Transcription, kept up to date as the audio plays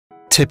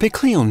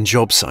Typically on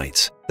job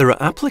sites, there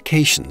are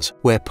applications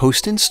where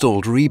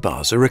post-installed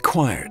rebars are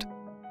required.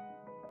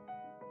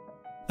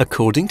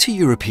 According to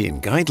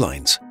European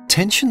guidelines,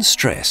 tension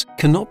stress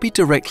cannot be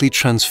directly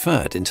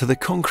transferred into the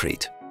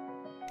concrete.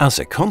 As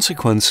a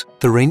consequence,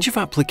 the range of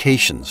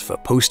applications for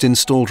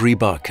post-installed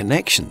rebar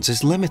connections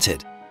is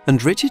limited,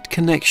 and rigid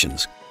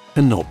connections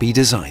cannot be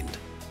designed.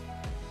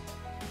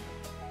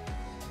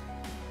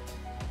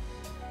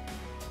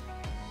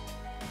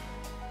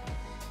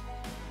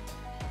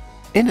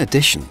 In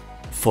addition,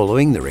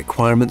 following the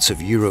requirements of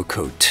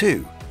Eurocode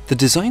 2, the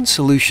design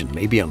solution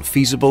may be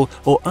unfeasible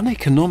or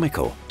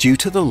uneconomical due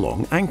to the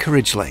long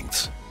anchorage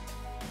lengths.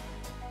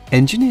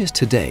 Engineers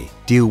today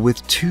deal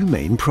with two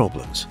main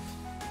problems.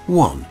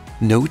 1.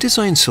 No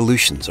design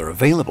solutions are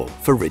available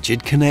for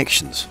rigid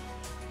connections.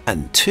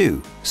 And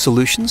 2.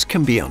 Solutions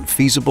can be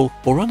unfeasible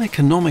or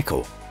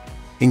uneconomical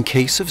in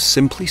case of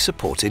simply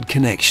supported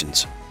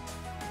connections.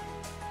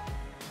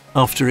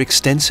 After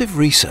extensive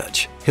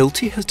research,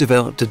 Hilti has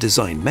developed a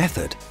design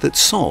method that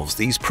solves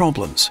these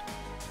problems.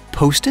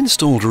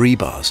 Post-installed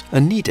rebars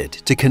are needed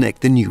to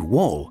connect the new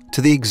wall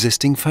to the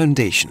existing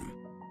foundation.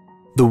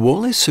 The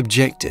wall is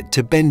subjected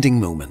to bending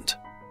moment.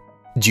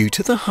 Due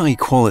to the high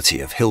quality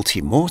of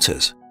Hilti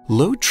mortars,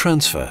 load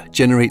transfer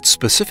generates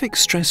specific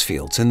stress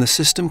fields in the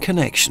system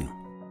connection.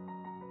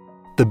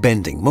 The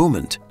bending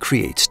moment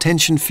creates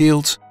tension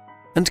fields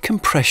and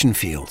compression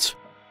fields.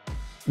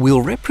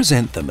 We'll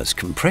represent them as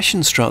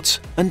compression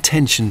struts and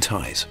tension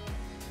ties.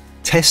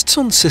 Tests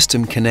on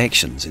system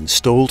connections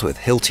installed with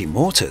Hilti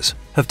mortars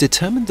have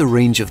determined the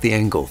range of the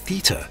angle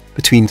theta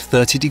between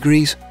 30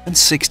 degrees and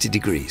 60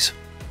 degrees.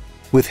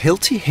 With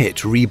Hilti HIT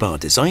rebar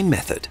design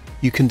method,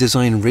 you can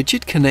design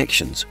rigid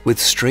connections with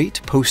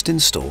straight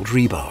post-installed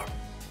rebar.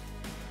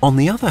 On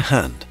the other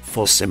hand,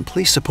 for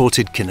simply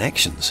supported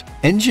connections,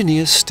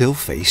 engineers still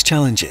face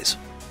challenges.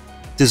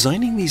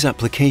 Designing these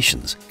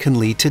applications can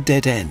lead to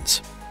dead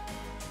ends.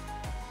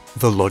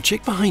 The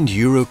logic behind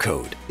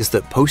Eurocode is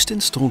that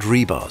post-installed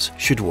rebars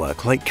should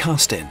work like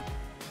cast-in.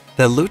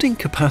 Their loading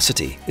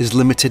capacity is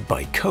limited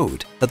by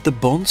code at the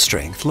bond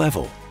strength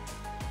level.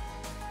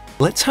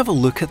 Let's have a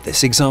look at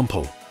this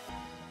example.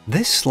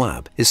 This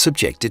slab is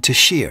subjected to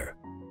shear,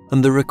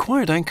 and the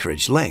required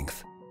anchorage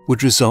length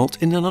would result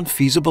in an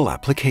unfeasible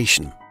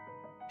application.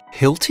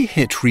 Hilti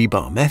HIT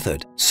rebar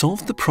method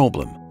solved the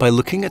problem by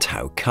looking at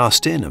how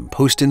cast-in and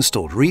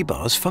post-installed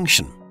rebars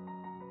function.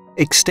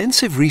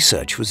 Extensive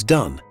research was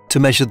done to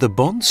measure the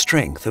bond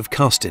strength of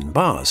cast-in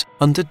bars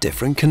under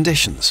different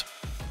conditions.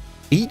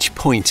 Each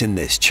point in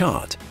this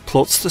chart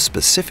plots the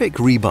specific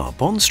rebar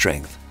bond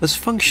strength as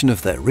function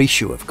of their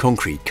ratio of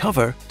concrete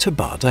cover to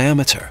bar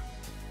diameter.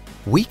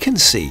 We can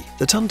see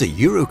that under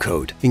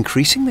Eurocode,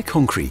 increasing the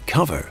concrete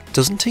cover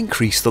doesn't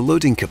increase the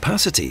loading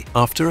capacity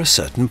after a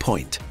certain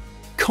point.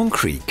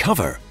 Concrete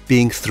cover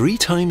being 3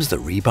 times the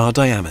rebar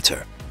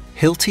diameter.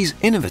 Hilti's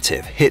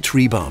innovative HIT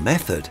rebar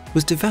method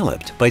was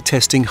developed by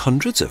testing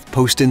hundreds of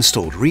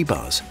post-installed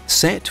rebars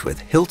set with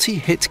Hilti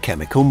HIT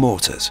chemical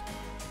mortars.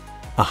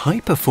 A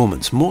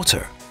high-performance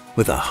mortar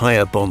with a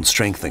higher bond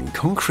strength than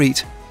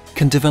concrete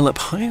can develop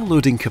higher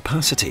loading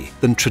capacity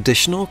than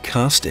traditional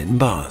cast-in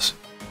bars.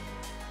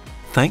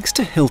 Thanks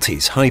to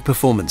Hilti's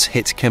high-performance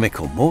HIT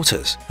chemical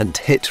mortars and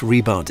HIT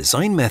rebar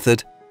design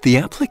method, the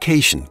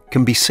application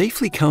can be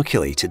safely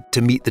calculated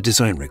to meet the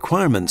design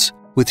requirements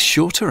with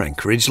shorter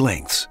anchorage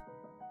lengths.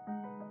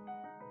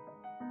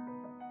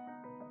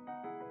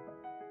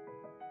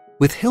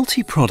 With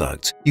Hilti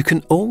products, you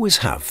can always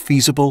have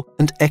feasible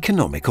and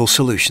economical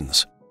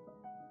solutions.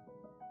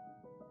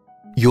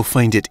 You'll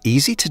find it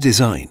easy to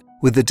design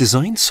with the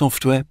design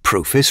software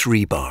Profis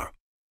Rebar.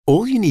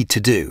 All you need to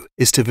do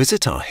is to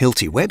visit our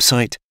Hilti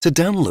website to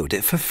download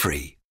it for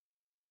free.